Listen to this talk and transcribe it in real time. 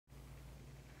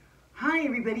Hi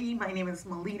everybody, my name is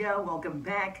Melita. Welcome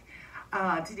back.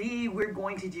 Today we're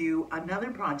going to do another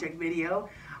project video.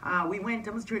 We went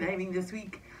dumpster diving this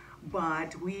week,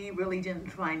 but we really didn't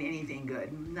find anything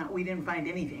good. No, we didn't find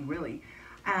anything really.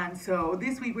 And so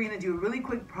this week we're going to do a really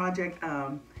quick project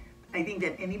I think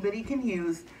that anybody can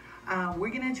use. We're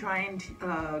going to try and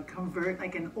convert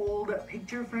like an old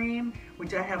picture frame,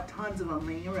 which I have tons of them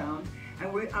laying around, and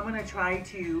I'm going to try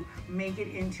to make it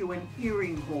into an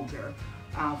earring holder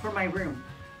for my room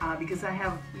because I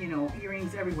have,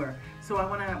 earrings everywhere. So I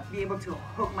want to be able to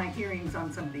hook my earrings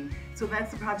on something. So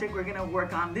that's the project we're going to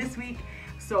work on this week.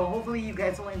 So hopefully you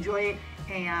guys will enjoy it,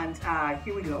 and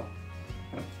here we go.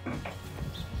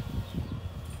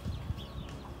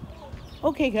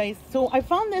 Okay guys, so I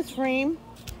found this frame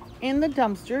in the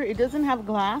dumpster. It doesn't have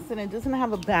glass and it doesn't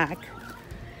have a back,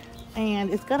 and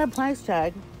it's got a price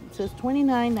tag. It says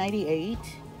 $29.98.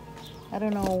 I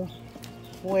don't know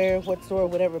what store,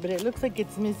 whatever, but it looks like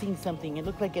it's missing something. It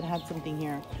looked like it had something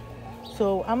here.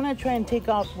 So I'm gonna try and take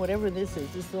out whatever this is,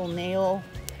 this little nail,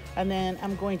 and then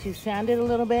I'm going to sand it a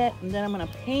little bit, and then I'm gonna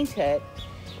paint it,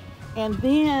 and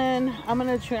then I'm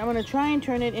gonna try and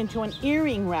turn it into an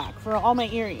earring rack for all my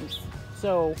earrings.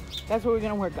 So that's what we're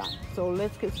gonna work on. So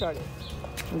let's get started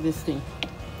with this thing.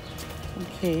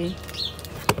 Okay,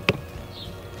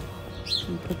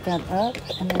 put that up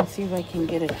and then see if I can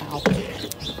get it out.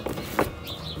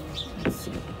 Let's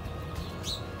see.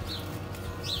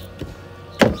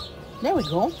 There we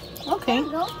go. Okay,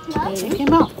 it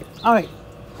came out. All right,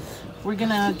 we're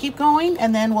gonna keep going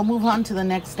and then we'll move on to the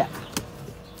next step.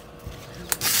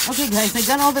 Okay guys, I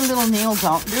got all the little nails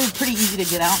out. They're pretty easy to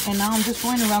get out, and now I'm just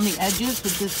going around the edges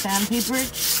with this sandpaper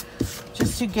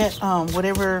just to get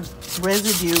whatever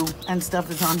residue and stuff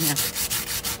is on here.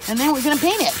 And then we're gonna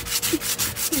paint it.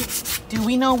 Do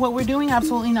we know what we're doing?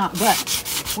 Absolutely not, but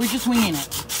we're just winging it.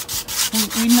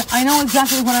 I know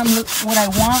exactly what I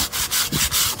want,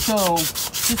 so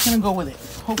just gonna go with it.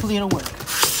 Hopefully it'll work.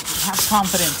 I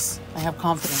have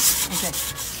confidence. Okay.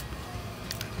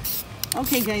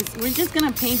 Okay guys, we're just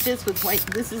gonna paint this with white.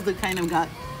 This is the kind of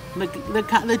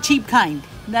the cheap kind.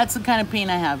 That's the kind of paint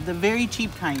I have, the very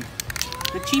cheap kind.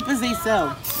 The cheapest they sell.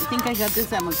 I think I got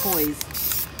this at McCoy's.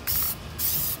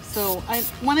 So I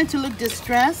wanted to look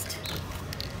distressed.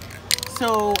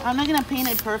 So I'm not gonna paint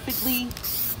it perfectly.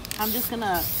 I'm just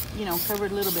gonna, cover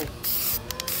it a little bit.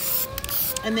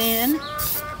 And then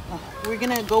we're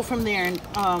gonna go from there. And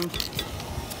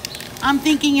I'm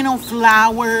thinking,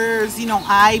 flowers,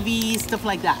 ivy, stuff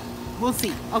like that. We'll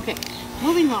see. Okay,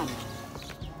 moving on.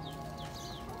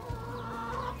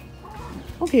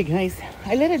 Okay, guys,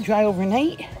 I let it dry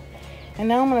overnight, and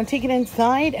now I'm gonna take it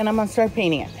inside and I'm gonna start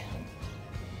painting it.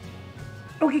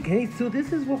 Okay, guys, so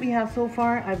this is what we have so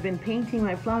far. I've been painting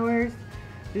my flowers.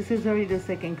 This is already the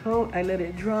second coat. I let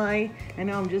it dry, and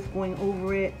now I'm just going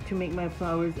over it to make my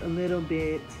flowers a little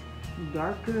bit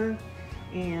darker.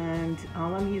 And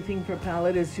all I'm using for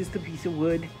palette is just a piece of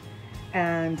wood.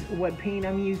 And what paint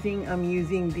I'm using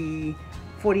the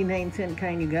 49-cent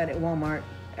kind you got at Walmart,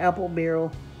 apple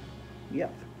barrel.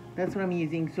 Yep, that's what I'm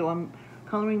using. So I'm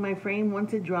coloring my frame.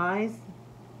 Once it dries,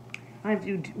 I have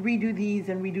to redo these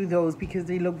and redo those because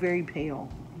they look very pale.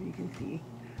 You can see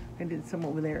I did some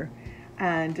over there.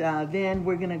 And then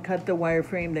we're gonna cut the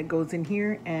wireframe that goes in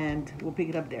here, and we'll pick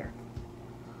it up there.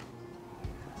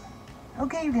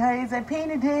 Okay, you guys, I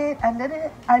painted it, I let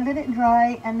it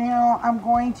dry, and now I'm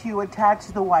going to attach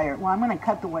the wire. Well, I'm going to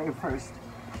cut the wire first.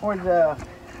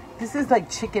 This is like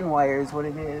chicken wire is what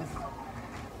it is.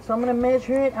 So I'm going to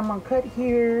measure it, I'm going to cut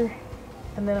here,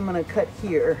 and then I'm going to cut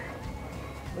here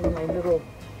with my little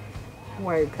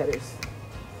wire cutters.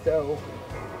 So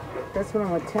that's what I'm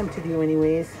going to attempt to do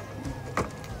anyways.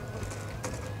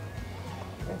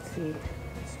 Let's see,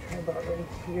 let's try about right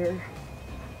here.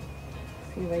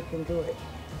 See if I can do it.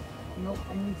 Nope,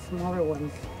 I need smaller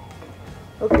ones.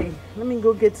 Okay, let me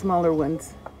go get smaller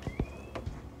ones.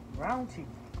 Round two.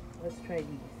 Let's try these.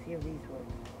 See if these work.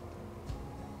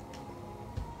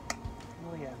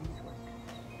 Oh yeah, these work.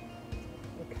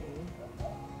 Okay.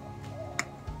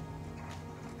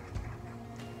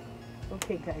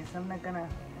 Okay guys, I'm not gonna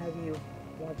have you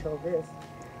watch all this.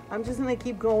 I'm just gonna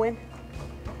keep going.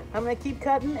 I'm gonna keep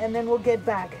cutting, and then we'll get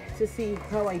back to see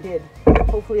how I did.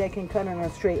 Hopefully I can cut in a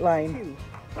straight line.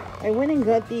 I went and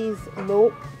got these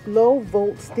low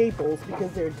volt staples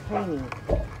because they're tiny.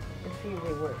 Let's see if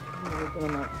they work. I'm gonna open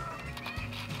them up.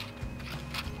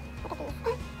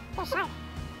 They're sharp.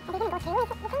 Are they gonna go through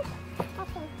with it?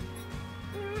 Let's see.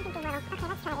 I don't think they will. Okay,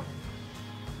 let's try it.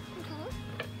 Okay.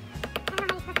 I don't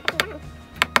know how you're supposed to put these on.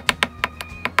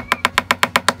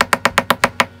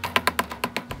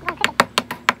 Going crooked.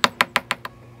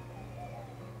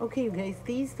 Okay, you guys,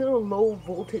 these little low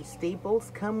voltage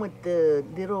staples come with this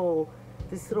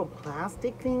little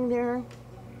plastic thing there.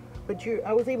 But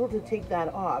I was able to take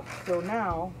that off. So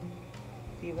now,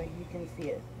 see if you can see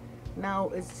it. Now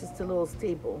it's just a little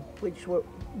staple, which was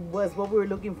what we were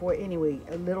looking for anyway,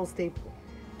 a little staple.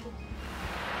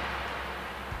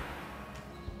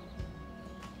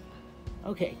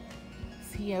 Okay,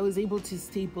 see, I was able to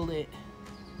staple it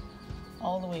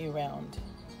all the way around.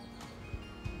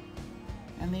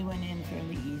 And they went in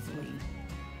fairly easily.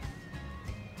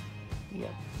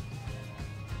 Yep.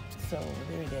 So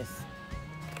there it is.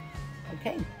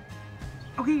 Okay.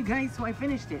 Okay, you guys, so I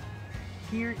finished it.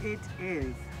 Here it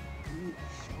is. Let me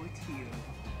show it to you.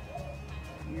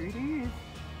 Here it is.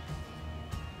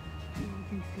 You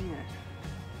can see it.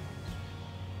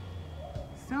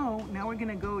 So now we're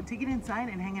gonna go take it inside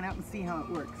and hang it out and see how it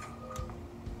works.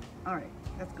 All right,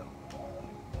 let's go.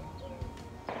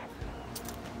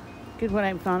 Look at what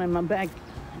I found in my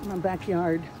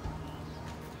backyard.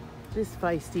 This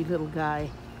feisty little guy.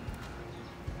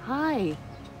 Hi.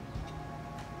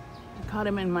 I caught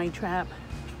him in my trap.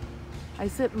 I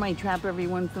set my trap every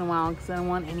once in a while because I don't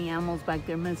want any animals back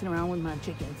there messing around with my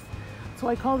chickens. So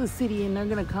I called the city and they're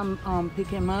gonna come pick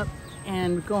him up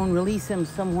and go and release him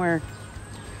somewhere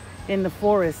in the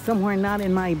forest, somewhere not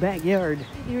in my backyard.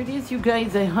 Here it is, you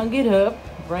guys. I hung it up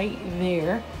right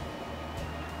there.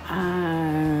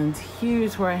 And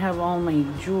here's where I have all my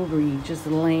jewelry just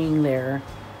laying there.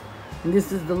 And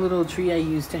this is the little tree I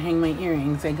used to hang my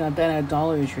earrings. I got that at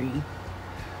Dollar Tree.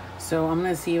 So I'm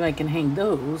gonna see if I can hang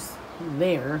those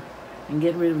there and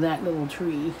get rid of that little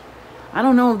tree. I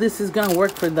don't know if this is gonna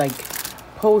work for like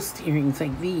post earrings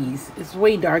like these. It's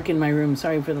way dark in my room,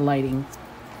 sorry for the lighting.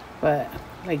 But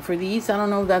like for these, I don't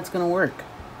know if that's gonna work.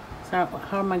 So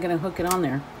how am I gonna hook it on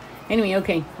there? Anyway,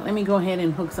 okay, let me go ahead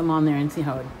and hook some on there and see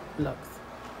how it looks.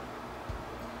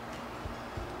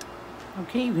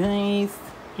 Okay, guys,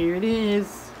 here it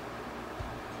is.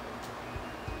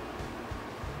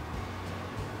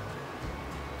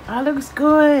 That looks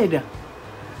good.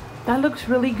 That looks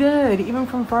really good, even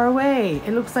from far away.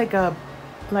 It looks like an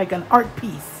art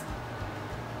piece.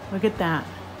 Look at that.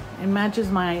 It matches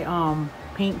my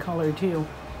paint color too.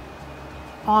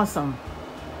 Awesome.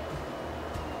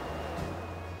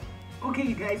 Okay,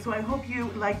 you guys, so I hope you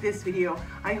like this video.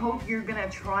 I hope you're gonna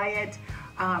try it.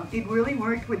 It really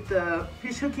worked with the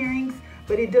fishhook earrings,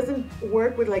 but it doesn't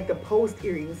work with like the post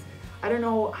earrings. I don't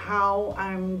know how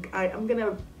I'm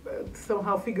gonna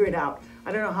somehow figure it out.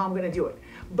 I don't know how I'm gonna do it.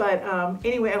 But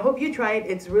anyway, I hope you try it.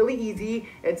 It's really easy.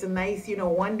 It's a nice,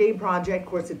 one-day project. Of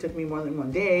course, it took me more than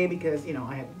one day because,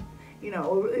 I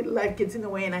have, life gets in the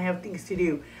way and I have things to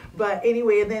do. But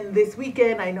anyway, and then this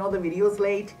weekend, I know the video's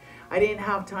late. I didn't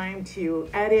have time to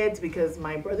edit because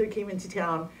my brother came into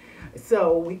town.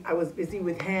 So I was busy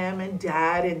with him and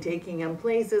Dad and taking him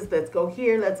places. Let's go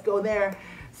here, let's go there.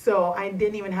 So I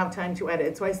didn't even have time to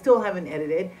edit. So I still haven't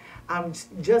edited. I'm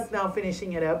just now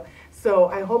finishing it up. So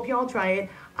I hope you all try it.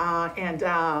 And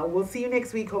we'll see you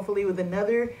next week, hopefully with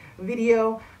another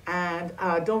video. And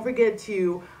don't forget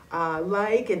to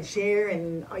like and share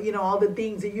and all the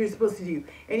things that you're supposed to do.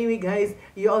 Anyway, guys,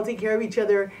 you all take care of each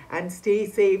other and stay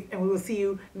safe, and we will see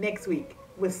you next week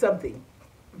with something.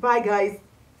 Bye, guys.